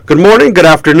Good morning, good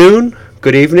afternoon,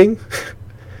 good evening,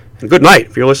 and good night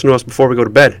if you're listening to us before we go to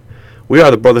bed. We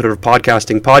are the Brotherhood of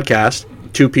Podcasting podcast.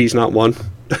 2 P's, not one.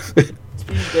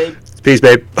 It's P's,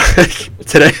 babe.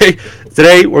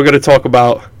 Today we're going to talk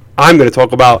about, I'm going to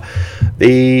talk about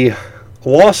the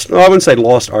lost, I wouldn't say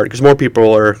lost art, because more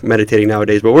people are meditating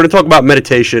nowadays, but we're going to talk about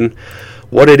meditation,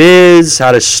 what it is,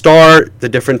 how to start, the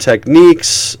different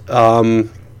techniques,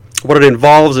 what it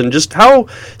involves, and just how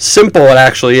simple it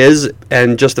actually is,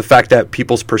 and just the fact that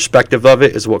people's perspective of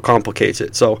it is what complicates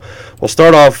it. So we'll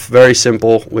start off very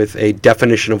simple with a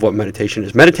definition of what meditation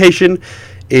is. Meditation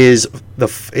is the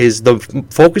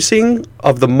focusing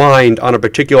of the mind on a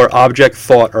particular object,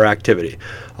 thought, or activity.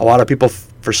 A lot of people,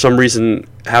 for some reason,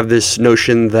 have this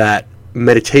notion that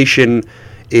meditation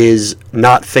is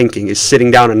not thinking, is sitting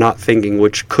down and not thinking,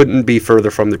 which couldn't be further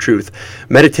from the truth.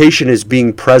 Meditation is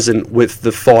being present with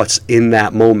the thoughts in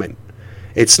that moment.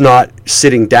 It's not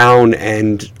sitting down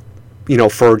and,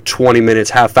 for 20 minutes,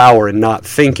 half hour and not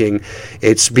thinking.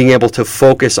 It's being able to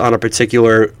focus on a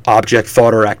particular object,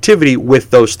 thought, or activity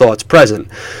with those thoughts present.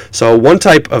 So one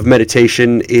type of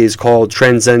meditation is called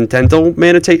transcendental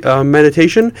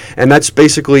meditation, and that's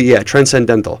basically,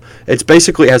 transcendental. It's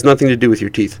basically, it has nothing to do with your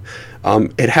teeth.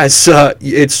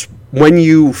 It's when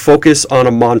you focus on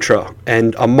a mantra,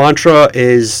 and a mantra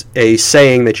is a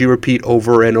saying that you repeat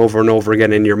over and over and over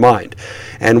again in your mind.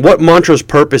 And what mantras'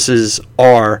 purposes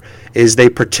is they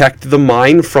protect the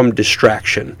mind from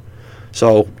distraction.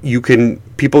 So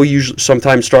people usually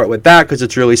sometimes start with that because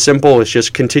it's really simple. It's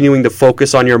just continuing to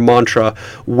focus on your mantra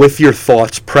with your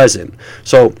thoughts present.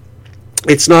 So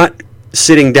it's not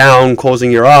sitting down,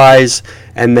 closing your eyes,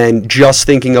 and then just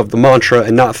thinking of the mantra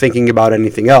and not thinking about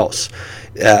anything else.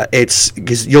 It's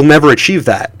because you'll never achieve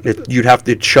that. You'd have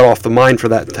to shut off the mind for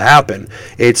that to happen.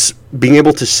 It's being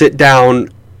able to sit down,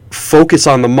 focus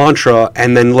on the mantra,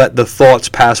 and then let the thoughts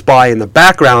pass by in the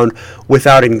background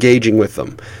without engaging with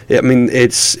them. I mean,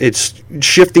 it's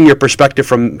shifting your perspective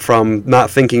from not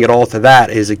thinking at all to that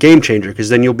is a game changer, because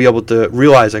then you'll be able to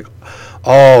realize, like,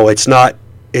 oh, it's not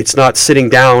sitting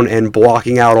down and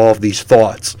blocking out all of these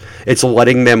thoughts. It's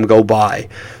letting them go by.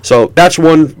 So that's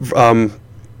one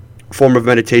form of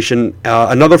meditation.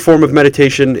 Another form of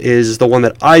meditation is the one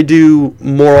that I do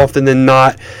more often than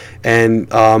not, and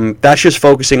that's just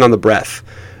focusing on the breath.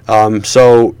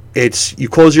 So it's, you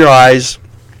close your eyes,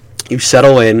 you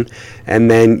settle in, and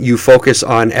then you focus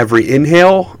on every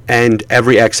inhale and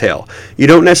every exhale. You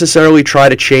don't necessarily try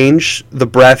to change the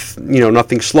breath,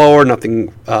 nothing slower,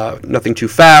 nothing too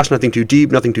fast, nothing too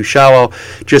deep, nothing too shallow.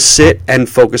 Just sit and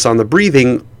focus on the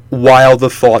breathing while the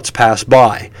thoughts pass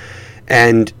by,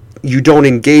 and you don't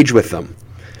engage with them.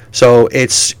 So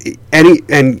it's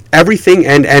everything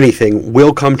and anything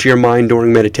will come to your mind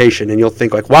during meditation, and you'll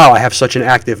think like, wow, I have such an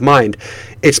active mind.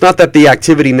 It's not that the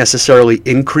activity necessarily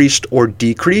increased or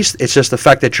decreased. It's just the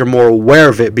fact that you're more aware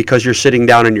of it because you're sitting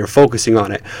down and you're focusing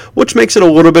on it, which makes it a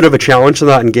little bit of a challenge to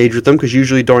not engage with them, because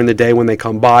usually during the day when they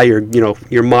come by,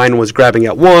 your mind was grabbing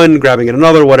at one, grabbing at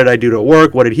another. What did I do to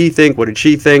work? What did he think? What did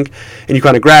she think? And you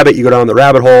kind of grab it, you go down the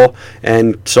rabbit hole,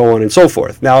 and so on and so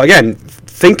forth. Now, again,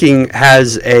 thinking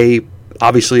has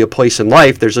obviously a place in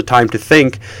life. There's a time to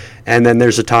think, and then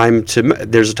there's a time to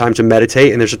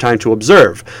meditate, and there's a time to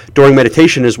observe. During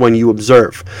meditation is when you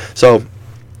observe. So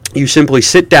you simply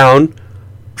sit down,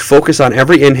 focus on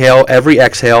every inhale, every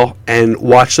exhale, and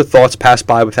watch the thoughts pass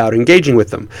by without engaging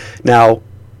with them. Now,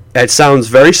 it sounds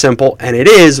very simple, and it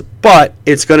is, but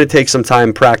it's going to take some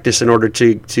time practice in order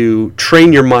to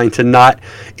train your mind to not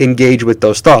engage with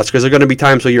those thoughts, because there are going to be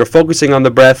times where you're focusing on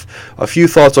the breath, a few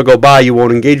thoughts will go by, you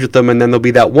won't engage with them, and then there'll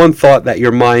be that one thought that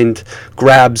your mind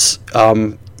grabs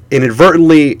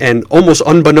inadvertently and almost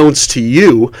unbeknownst to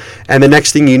you, and the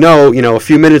next thing you know, a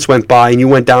few minutes went by and you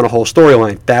went down a whole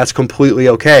storyline. That's completely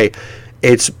okay.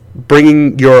 It's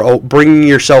bringing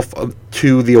yourself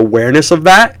to the awareness of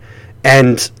that,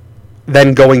 and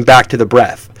then going back to the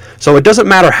breath. So it doesn't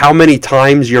matter how many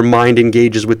times your mind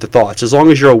engages with the thoughts, as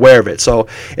long as you're aware of it. So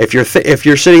if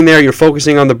you're sitting there, you're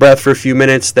focusing on the breath for a few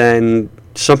minutes, then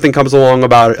something comes along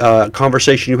about a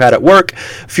conversation you had at work,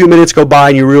 a few minutes go by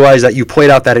and you realize that you played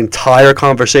out that entire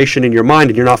conversation in your mind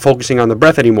and you're not focusing on the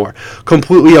breath anymore.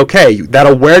 Completely okay. That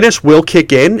awareness will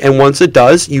kick in, and once it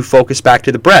does, you focus back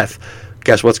to the breath.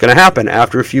 Guess what's going to happen?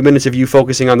 After a few minutes of you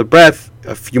focusing on the breath,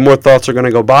 a few more thoughts are going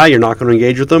to go by, you're not going to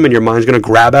engage with them, and your mind's going to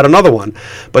grab at another one.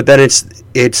 But then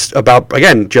it's about,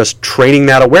 again, just training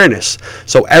that awareness.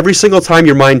 So every single time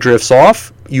your mind drifts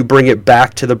off, you bring it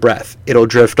back to the breath. It'll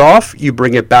drift off, you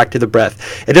bring it back to the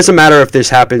breath. It doesn't matter if this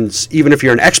happens, even if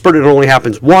you're an expert, it only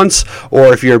happens once,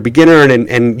 or if you're a beginner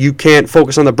and you can't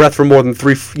focus on the breath for more than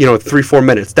 3-4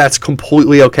 minutes. That's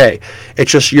completely okay.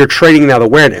 It's just you're training that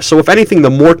awareness. So if anything, the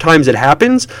more times it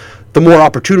happens, the more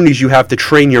opportunities you have to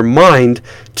train your mind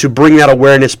to bring that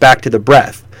awareness back to the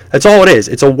breath. That's all it is.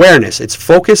 It's awareness. It's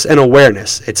focus and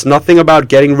awareness. It's nothing about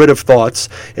getting rid of thoughts.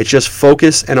 It's just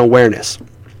focus and awareness.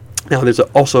 Now, there's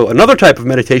also another type of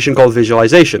meditation called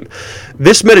visualization.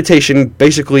 This meditation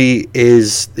basically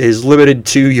is limited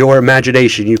to your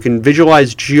imagination. You can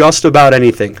visualize just about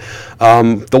anything.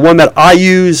 The one that I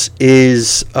use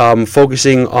is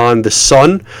focusing on the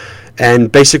sun.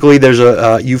 And basically, there's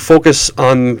you focus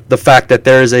on the fact that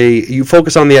you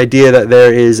focus on the idea that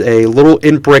there is a little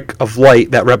pinprick of light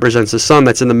that represents the sun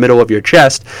that's in the middle of your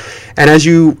chest, and as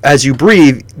you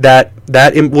breathe, that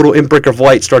little pinprick of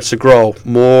light starts to grow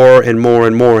more and more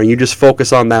and more, and you just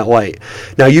focus on that light.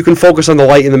 Now, you can focus on the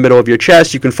light in the middle of your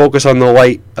chest. You can focus on the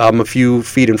light a few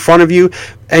feet in front of you,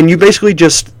 and you basically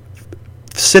just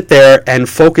sit there and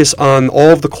focus on all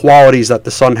of the qualities that the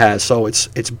sun has. So it's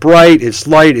bright, it's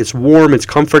light, it's warm, it's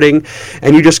comforting,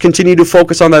 and you just continue to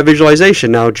focus on that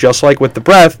visualization. Now, just like with the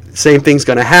breath, same thing's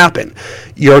going to happen.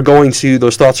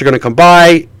 Those thoughts are going to come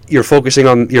by. You're focusing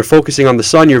on the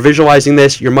sun. You're visualizing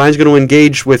this. Your mind's going to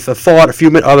engage with a thought. A few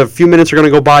minutes are going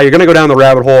to go by. You're going to go down the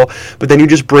rabbit hole, but then you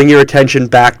just bring your attention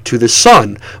back to the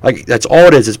sun. Like, that's all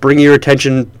it is. It's bringing your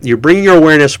attention. You're bringing your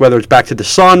awareness, whether it's back to the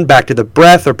sun, back to the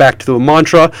breath, or back to a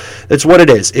mantra. That's what it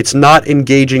is. It's not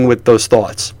engaging with those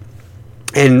thoughts.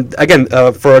 And again,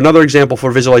 for another example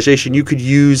for visualization, you could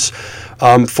use,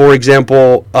 for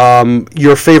example,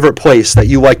 your favorite place that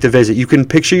you like to visit. You can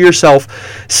picture yourself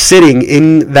sitting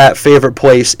in that favorite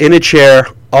place in a chair,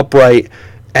 upright,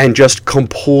 and just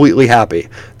completely happy.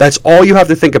 That's all you have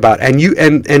to think about. And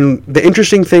the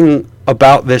interesting thing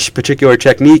about this particular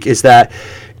technique is that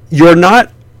you're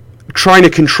not trying to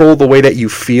control the way that you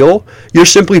feel. You're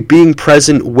simply being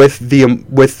present with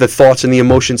the thoughts and the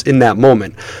emotions in that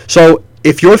moment. So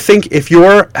if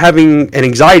you're having an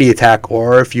anxiety attack,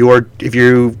 or if you're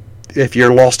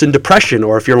lost in depression,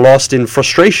 or if you're lost in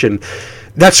frustration,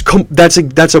 that's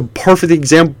a perfect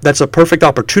example. That's a perfect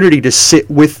opportunity to sit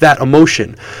with that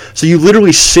emotion. So you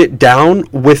literally sit down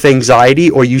with anxiety,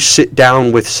 or you sit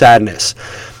down with sadness.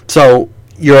 So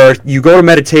you go to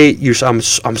meditate. I'm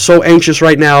so anxious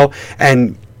right now,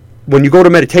 and when you go to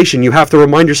meditation, you have to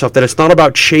remind yourself that it's not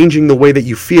about changing the way that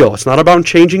you feel. It's not about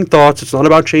changing thoughts. It's not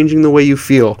about changing the way you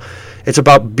feel. It's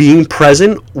about being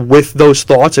present with those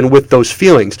thoughts and with those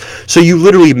feelings. So you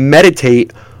literally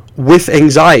meditate with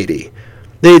anxiety.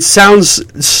 It sounds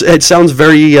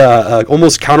very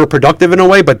almost counterproductive in a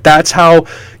way, but that's how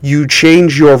you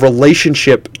change your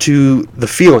relationship to the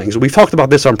feelings. We've talked about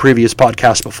this on previous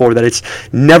podcasts before, that it's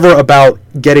never about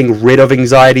getting rid of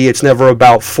anxiety. It's never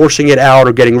about forcing it out,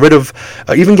 or getting rid of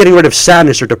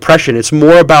sadness or depression. It's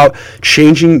more about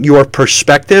changing your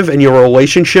perspective and your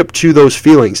relationship to those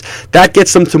feelings. That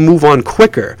gets them to move on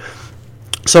quicker.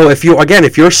 So if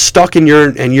you're stuck in your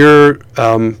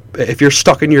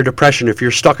depression, if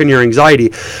you're stuck in your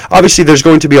anxiety, obviously there's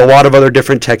going to be a lot of other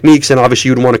different techniques, and obviously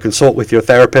you'd want to consult with your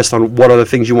therapist on what other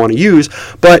things you want to use.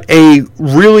 But a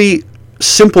really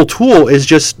simple tool is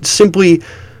just simply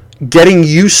getting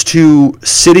used to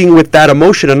sitting with that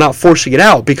emotion and not forcing it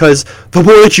out, because the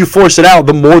more that you force it out,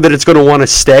 the more that it's going to want to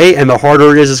stay, and the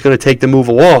harder it is it's going to take to move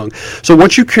along. So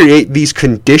once you create these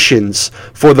conditions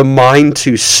for the mind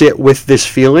to sit with this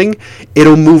feeling,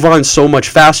 it'll move on so much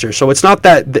faster. So it's not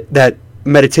that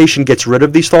meditation gets rid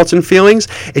of these thoughts and feelings.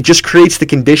 It just creates the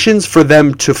conditions for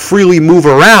them to freely move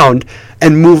around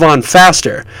and move on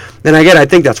faster. And again, I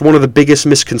think that's one of the biggest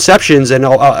misconceptions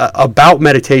about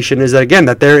meditation, is that, again,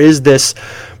 that there is this,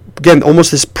 almost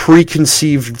this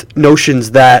preconceived notions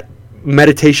that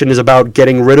meditation is about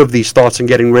getting rid of these thoughts and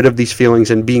getting rid of these feelings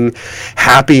and being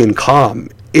happy and calm.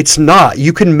 It's not.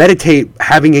 You can meditate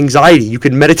having anxiety. You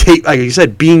can meditate, like I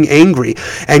said, being angry,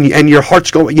 and your heart's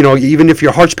going, even if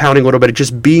your heart's pounding a little bit,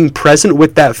 just being present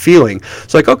with that feeling.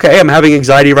 It's like, okay, I'm having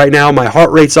anxiety right now. My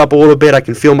heart rate's up a little bit. I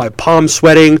can feel my palms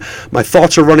sweating. My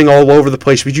thoughts are running all over the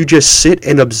place. But you just sit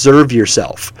and observe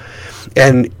yourself.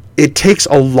 And it takes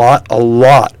a lot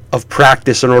of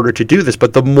practice in order to do this.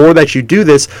 But the more that you do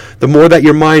this, the more that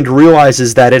your mind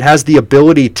realizes that it has the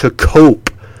ability to cope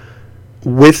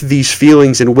with these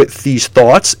feelings and with these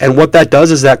thoughts. And what that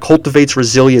does is that cultivates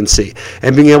resiliency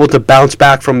and being able to bounce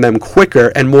back from them quicker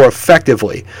and more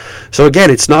effectively. So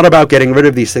again, it's not about getting rid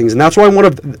of these things. And that's why one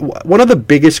of the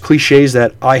biggest cliches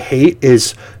that I hate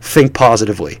is think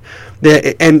positively.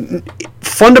 And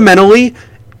fundamentally,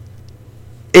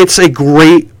 it's a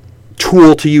great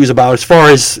tool to use about as far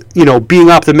as, being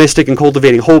optimistic and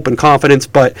cultivating hope and confidence.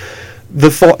 But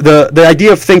the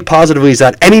idea of think positively is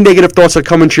that any negative thoughts that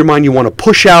come into your mind, you want to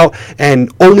push out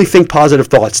and only think positive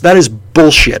thoughts. That is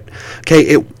bullshit.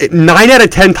 Okay, 9 out of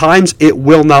 10 times it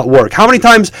will not work. How many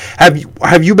times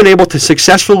have you been able to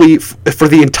successfully for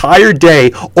the entire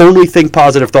day only think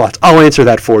positive thoughts? I'll answer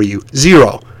that for you.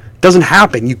 0. It doesn't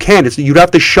happen. You can't. You'd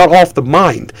have to shut off the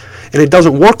mind. And it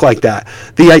doesn't work like that.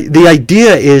 The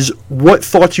idea is what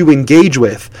thoughts you engage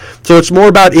with. So it's more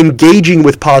about engaging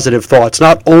with positive thoughts,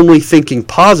 not only thinking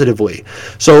positively.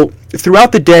 So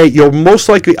throughout the day, you'll most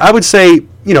likely, I would say,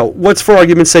 let's for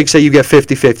argument's sake say you get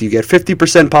 50-50. You get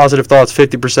 50% positive thoughts,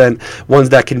 50% ones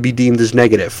that can be deemed as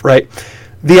negative, right?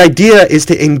 The idea is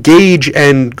to engage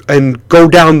and go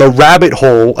down the rabbit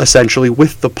hole, essentially,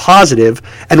 with the positive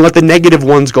and let the negative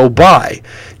ones go by.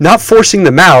 Not forcing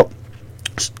them out.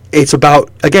 It's about,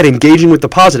 again, engaging with the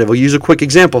positive. I'll use a quick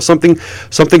example. A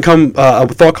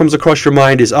thought comes across your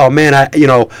mind is, oh man,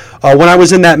 when I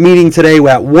was in that meeting today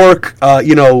at work,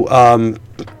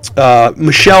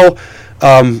 Michelle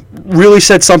really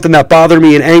said something that bothered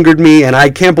me and angered me, and I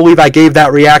can't believe I gave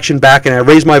that reaction back, and I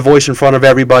raised my voice in front of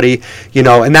everybody,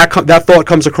 and that thought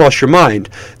comes across your mind.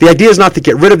 The idea is not to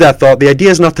get rid of that thought. The idea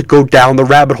is not to go down the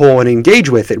rabbit hole and engage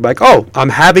with it. Like, oh, I'm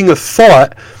having a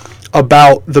thought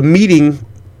about the meeting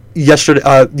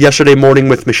yesterday morning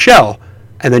with Michelle,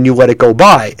 and then you let it go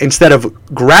by instead of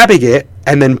grabbing it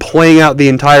and then playing out the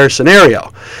entire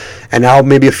scenario. And now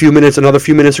maybe another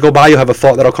few minutes to go by, you'll have a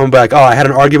thought that'll come back. Oh, I had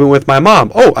an argument with my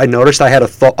mom. Oh, I noticed I had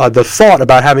the thought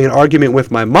about having an argument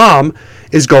with my mom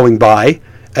is going by.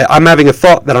 I'm having a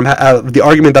thought that the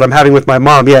argument that I'm having with my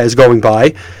mom, is going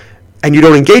by. And you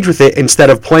don't engage with it instead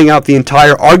of playing out the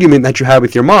entire argument that you had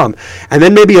with your mom. And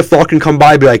then maybe a thought can come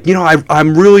by, be like,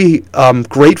 I'm really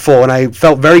grateful, and I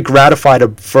felt very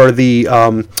gratified for the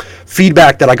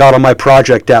feedback that I got on my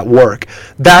project at work.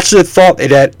 That's a thought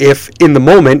that if in the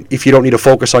moment, if you don't need to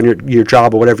focus on your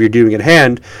job or whatever you're doing at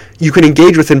hand, you can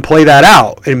engage with and play that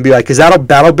out and be like, because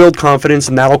that'll build confidence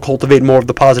and that'll cultivate more of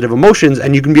the positive emotions,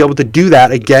 and you can be able to do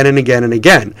that again and again and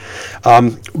again.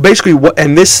 Basically, what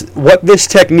this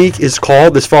technique is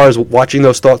called, as far as watching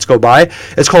those thoughts go by,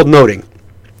 it's called noting.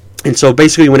 And so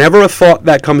basically, whenever a thought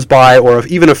that comes by, or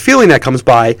even a feeling that comes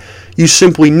by, you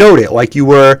simply note it, like you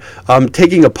were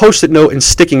taking a Post-it note and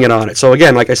sticking it on it. So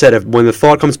again, like I said, when the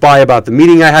thought comes by about the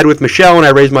meeting I had with Michelle and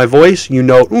I raised my voice, you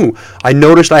note, I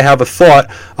noticed I have a thought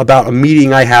about a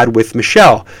meeting I had with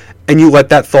Michelle, and you let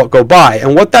that thought go by.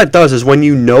 And what that does is when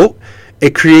you note,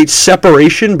 it creates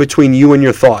separation between you and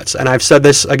your thoughts. And I've said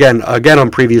this again on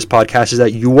previous podcasts, is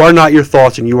that you are not your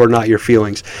thoughts and you are not your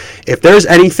feelings. If there's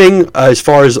anything as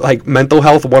far as like mental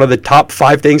health, one of the top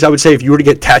 5 things I would say if you were to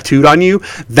get tattooed on you,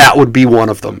 that would be one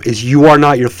of them, is you are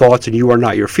not your thoughts and you are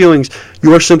not your feelings.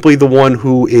 You are simply the one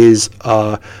who is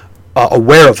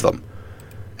aware of them.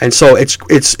 And so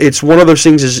it's one of those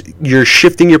things, is you're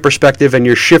shifting your perspective and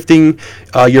you're shifting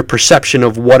your perception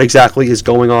of what exactly is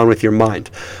going on with your mind.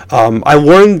 I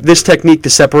learned this technique to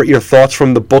separate your thoughts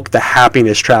from the book The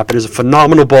Happiness Trap. It is a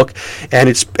phenomenal book, and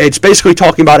it's basically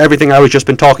talking about everything I was just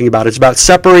been talking about. It's about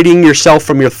separating yourself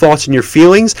from your thoughts and your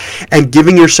feelings and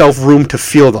giving yourself room to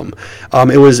feel them.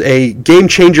 It was a game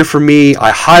changer for me. I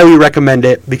highly recommend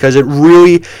it because it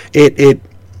really it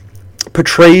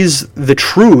portrays the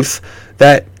truth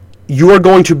that you are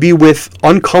going to be with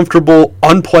uncomfortable,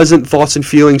 unpleasant thoughts and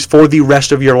feelings for the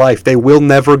rest of your life. They will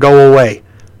never go away.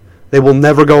 They will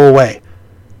never go away.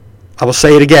 I will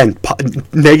say it again.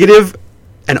 Negative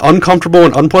and uncomfortable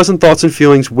and unpleasant thoughts and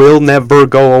feelings will never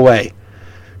go away.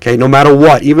 Okay, no matter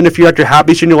what. Even if you're at your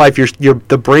happiest in your life,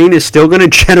 the brain is still going to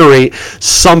generate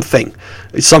something.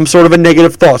 Some sort of a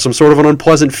negative thought, some sort of an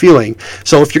unpleasant feeling.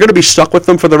 So if you're going to be stuck with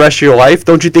them for the rest of your life,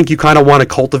 don't you think you kind of want to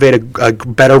cultivate a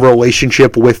better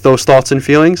relationship with those thoughts and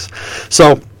feelings?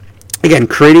 So again,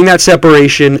 creating that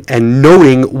separation and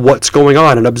knowing what's going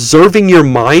on and observing your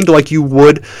mind like you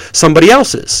would somebody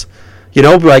else's.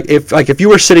 If you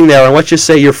were sitting there and let's just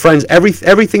say your friends,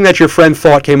 everything that your friend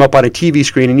thought came up on a TV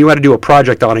screen and you had to do a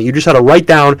project on it, you just had to write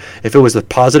down if it was a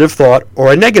positive thought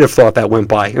or a negative thought that went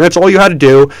by. And that's all you had to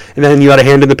do, and then you had to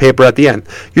hand in the paper at the end.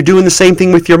 You're doing the same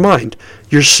thing with your mind.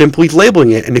 You're simply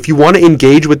labeling it. And if you want to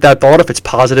engage with that thought, if it's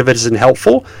positive, it isn't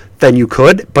helpful, then you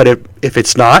could. But if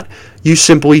it's not, you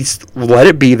simply let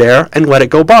it be there and let it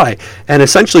go by. And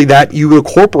essentially that you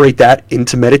incorporate that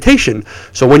into meditation.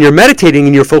 So when you're meditating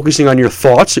and you're focusing on your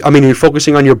thoughts, you're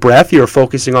focusing on your breath, you're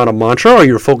focusing on a mantra, or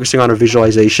you're focusing on a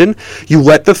visualization, you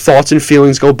let the thoughts and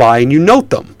feelings go by and you note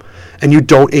them. and you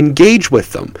don't engage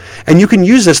with them. And you can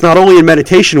use this not only in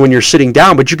meditation when you're sitting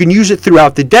down, but you can use it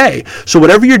throughout the day. So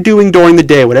whatever you're doing during the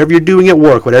day, whatever you're doing at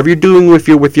work, whatever you're doing with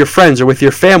your friends or with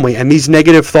your family, and these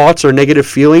negative thoughts or negative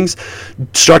feelings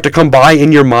start to come by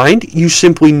in your mind, you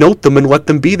simply note them and let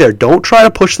them be there. Don't try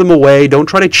to push them away. Don't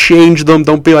try to change them.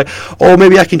 Don't be like, oh,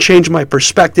 maybe I can change my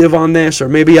perspective on this, or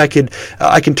maybe I can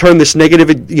turn this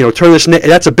negative,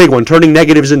 that's a big one, turning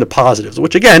negatives into positives,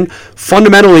 which again,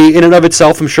 fundamentally in and of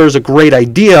itself, I'm sure is a great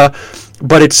idea,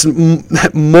 but it's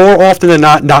more often than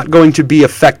not going to be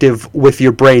effective with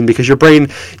your brain, because your brain,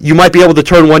 you might be able to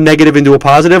turn one negative into a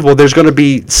positive. Well, there's going to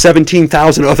be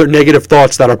 17,000 other negative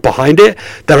thoughts that are behind it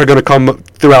that are going to come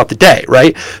throughout the day,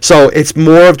 right? So it's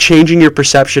more of changing your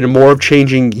perception and more of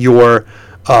changing your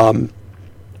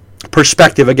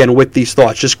perspective, again, with these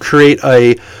thoughts. Just create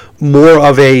a more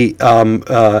of a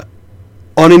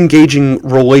unengaging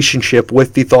relationship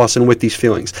with the thoughts and with these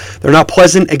feelings. They're not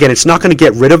pleasant. Again, it's not going to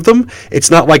get rid of them.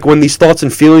 It's not like when these thoughts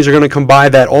and feelings are going to come by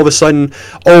that all of a sudden,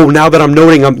 oh, now that I'm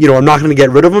noting, I'm not going to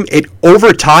get rid of them.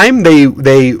 Over time, they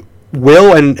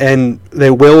will and they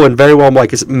will, and very well,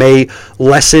 like, it may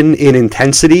lessen in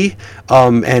intensity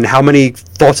and how many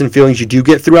thoughts and feelings you do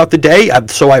get throughout the day.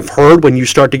 So I've heard, when you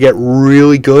start to get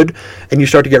really good and you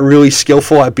start to get really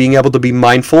skillful at being able to be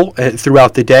mindful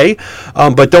throughout the day,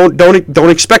 but don't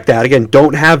expect that. Again,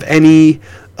 don't have any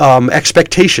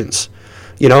expectations,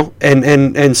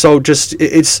 and so just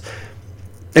it's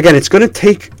going to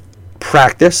take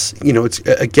practice. It's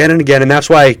again and again, and that's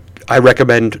why I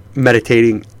recommend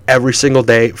meditating every single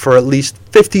day for at least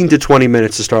 15 to 20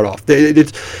 minutes to start off.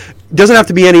 It doesn't have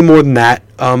to be any more than that,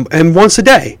 and once a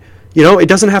day. It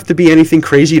doesn't have to be anything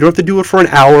crazy. You don't have to do it for an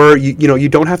hour. You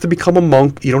don't have to become a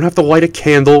monk. You don't have to light a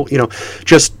candle.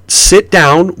 Just sit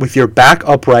down with your back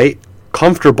upright,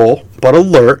 comfortable but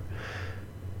alert,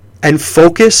 and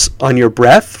focus on your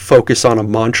breath, focus on a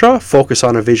mantra, focus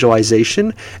on a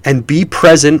visualization, and be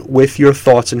present with your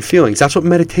thoughts and feelings. That's what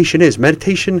meditation is.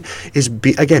 Meditation is,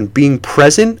 being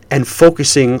present and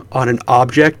focusing on an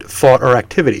object, thought, or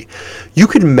activity. You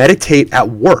can meditate at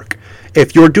work.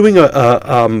 If you're doing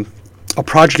a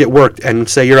project at work, and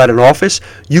say you're at an office,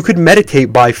 you could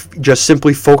meditate by just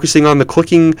simply focusing on the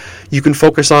clicking. You can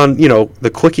focus on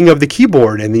the clicking of the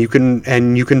keyboard, and you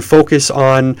can focus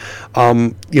on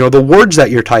the words that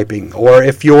you're typing. Or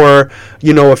if you're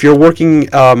working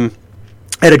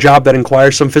at a job that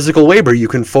requires some physical labor, you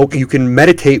can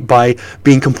meditate by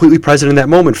being completely present in that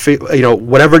moment.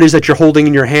 Whatever it is that you're holding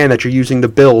in your hand that you're using to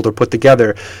build or put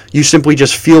together, you simply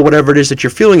just feel whatever it is that you're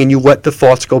feeling, and you let the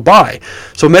thoughts go by.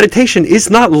 So meditation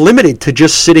is not limited to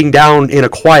just sitting down in a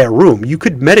quiet room. You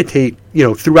could meditate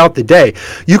throughout the day.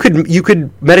 You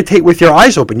could meditate with your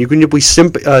eyes open. You can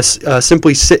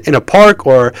simply sit in a park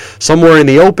or somewhere in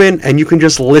the open, and you can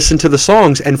just listen to the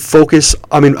songs and focus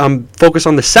on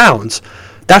the sounds.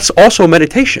 That's also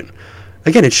meditation.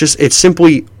 Again, it's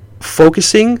simply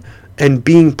focusing and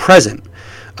being present.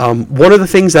 One of the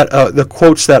things that the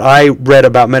quotes that I read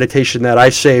about meditation that I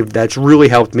saved that's really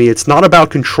helped me, it's not about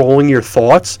controlling your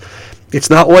thoughts. It's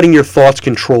not letting your thoughts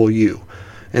control you.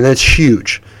 And that's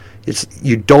huge.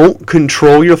 You don't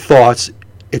control your thoughts.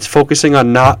 It's focusing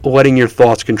on not letting your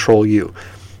thoughts control you.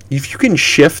 If you can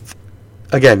shift,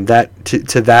 again, that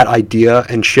to that idea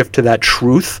and shift to that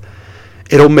truth,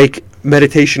 it'll make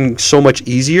meditation so much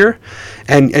easier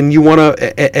and you want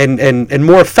to and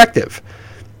more effective.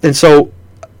 And so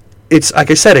it's like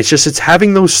I said, it's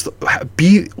having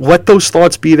let those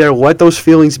thoughts be there, let those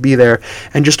feelings be there,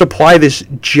 and just apply this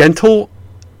gentle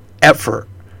effort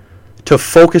to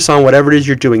focus on whatever it is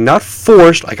you're doing. Not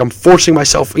forced, like I'm forcing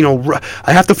myself,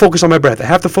 I have to focus on my breath, I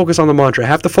have to focus on the mantra, I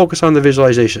have to focus on the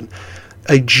visualization.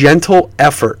 A gentle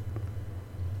effort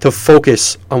to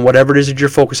focus on whatever it is that you're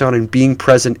focused on and being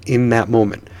present in that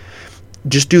moment.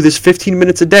 Just do this 15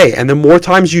 minutes a day, and the more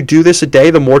times you do this a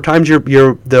day, the more times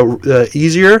the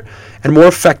easier and more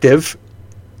effective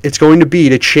it's going to be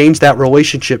to change that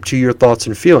relationship to your thoughts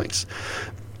and feelings.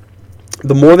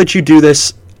 The more that you do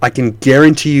this, I can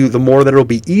guarantee you the more that it'll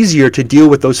be easier to deal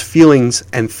with those feelings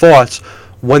and thoughts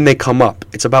when they come up.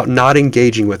 It's about not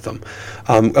engaging with them.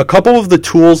 A couple of the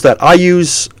tools that I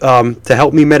use to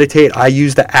help me meditate, I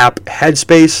use the app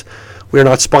Headspace. We are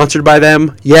not sponsored by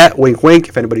them yet. Wink, wink,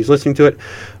 if anybody's listening to it.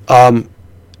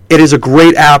 It is a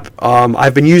great app.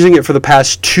 I've been using it for the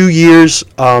past 2 years.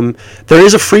 There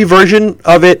is a free version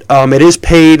of it. It is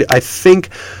paid. I think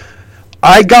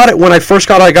I got it when I first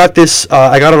got it. I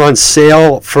got it on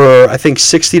sale for, I think,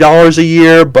 $60 a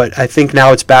year, but I think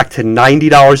now it's back to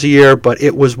 $90 a year. But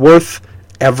it was worth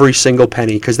every single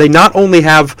penny, because they not only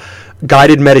have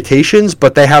guided meditations,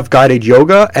 but they have guided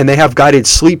yoga and they have guided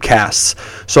sleep casts.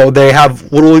 So they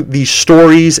have little these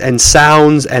stories and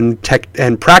sounds and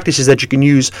practices that you can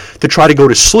use to try to go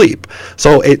to sleep.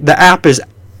 So the app is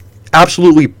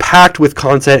absolutely packed with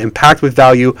content and packed with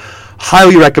value.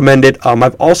 Highly recommend it.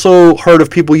 I've also heard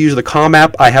of people use the Calm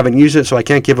app. I haven't used it, so I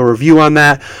can't give a review on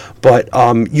that. But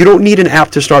you don't need an app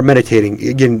to start meditating.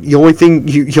 Again, the only thing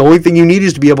you need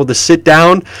is to be able to sit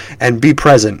down and be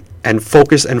present and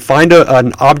focus and find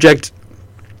an object,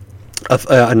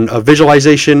 a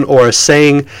visualization or a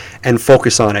saying, and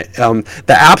focus on it.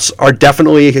 The apps are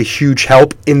definitely a huge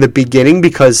help in the beginning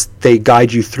because they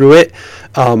guide you through it.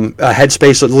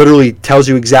 Headspace literally tells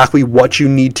you exactly what you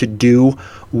need to do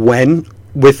when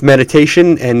with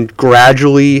meditation, and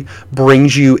gradually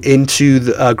brings you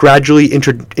into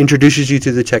introduces you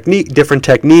to the different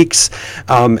techniques,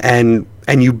 and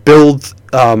you build.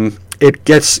 It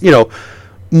gets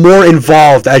more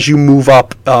involved as you move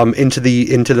up into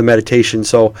the meditation.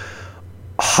 So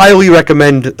highly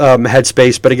recommend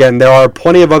Headspace. But again, there are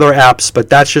plenty of other apps, but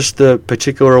that's just the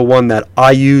particular one that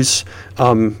I use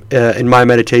in my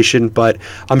meditation. But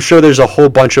I'm sure there's a whole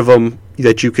bunch of them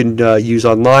that you can use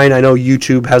online. I know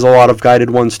YouTube has a lot of guided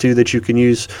ones too that you can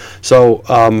use. So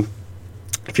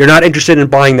if you're not interested in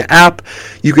buying the app,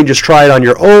 you can just try it on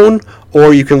your own,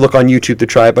 or you can look on YouTube to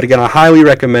try it. But again, I highly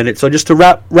recommend it. So just to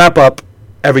wrap up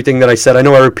everything that I said, I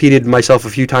know I repeated myself a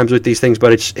few times with these things,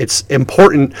 but it's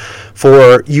important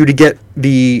for you to get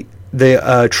the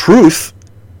truth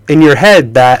in your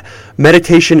head that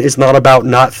meditation is not about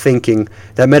not thinking.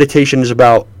 That meditation is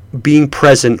about being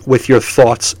present with your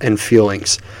thoughts and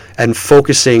feelings and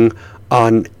focusing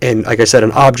on, and like I said,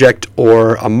 an object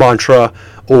or a mantra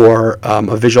or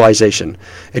a visualization.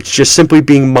 It's just simply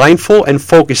being mindful and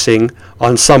focusing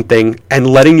on something and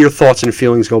letting your thoughts and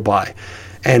feelings go by.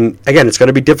 And again, it's going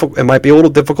to be difficult. It might be a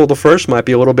little difficult at first, might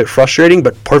be a little bit frustrating,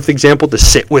 but perfect example to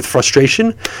sit with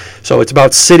frustration. So it's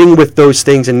about sitting with those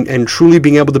things and truly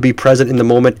being able to be present in the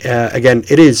moment. Again,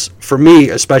 it is, for me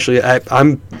especially,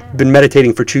 I've been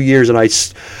meditating for 2 years and I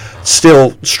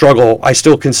still struggle. I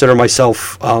still consider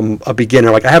myself a beginner.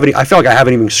 Like I feel like I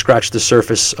haven't even scratched the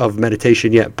surface of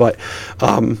meditation yet, but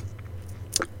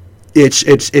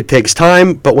it takes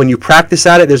time, but when you practice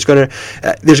at it, there's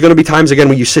gonna be times again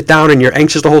when you sit down and you're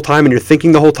anxious the whole time and you're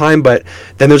thinking the whole time, but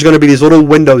then there's gonna be these little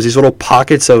windows, these little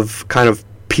pockets of kind of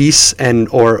peace and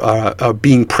or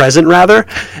being present rather,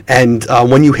 and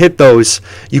when you hit those,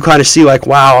 you kind of see like,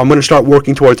 wow, I'm gonna start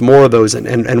working towards more of those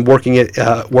and working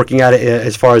at it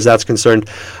as far as that's concerned.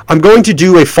 I'm going to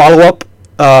do a follow-up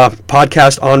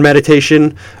podcast on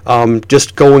meditation,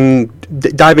 just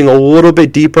diving a little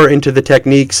bit deeper into the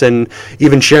techniques and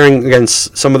even sharing again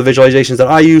some of the visualizations that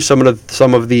I use, some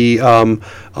of the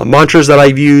mantras that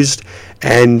I've used,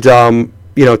 and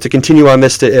to continue on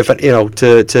this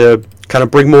to kind of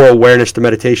bring more awareness to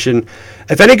meditation.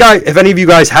 If any of you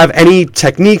guys have any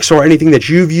techniques or anything that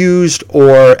you've used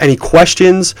or any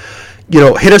questions,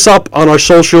 hit us up on our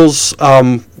socials.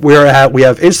 We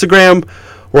have Instagram.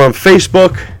 We're on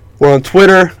Facebook, we're on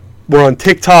Twitter, we're on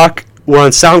TikTok, we're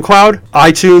on SoundCloud,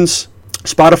 iTunes,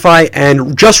 Spotify,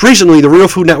 and just recently,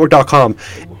 therealfoodnetwork.com.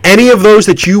 Any of those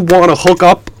that you want to hook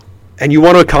up and you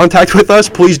want to contact with us,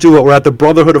 please do it. We're at the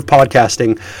Brotherhood of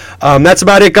Podcasting. That's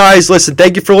about it, guys. Listen,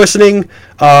 thank you for listening.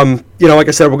 Like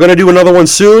I said, we're going to do another one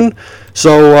soon.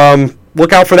 So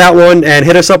look out for that one and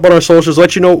hit us up on our socials.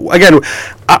 Let you know. Again,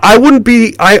 I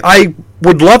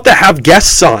would love to have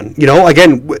guests on.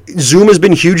 Again, Zoom has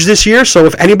been huge this year. So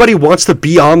if anybody wants to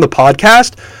be on the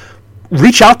podcast,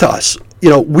 reach out to us.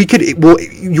 You want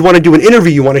to do an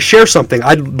interview, you want to share something.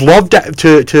 I'd love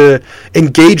to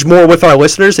engage more with our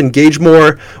listeners, engage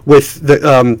more with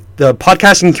the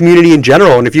podcasting community in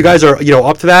general. And if you guys are,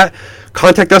 up to that,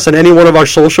 contact us on any one of our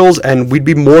socials and we'd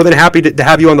be more than happy to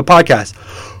have you on the podcast.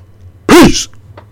 Peace.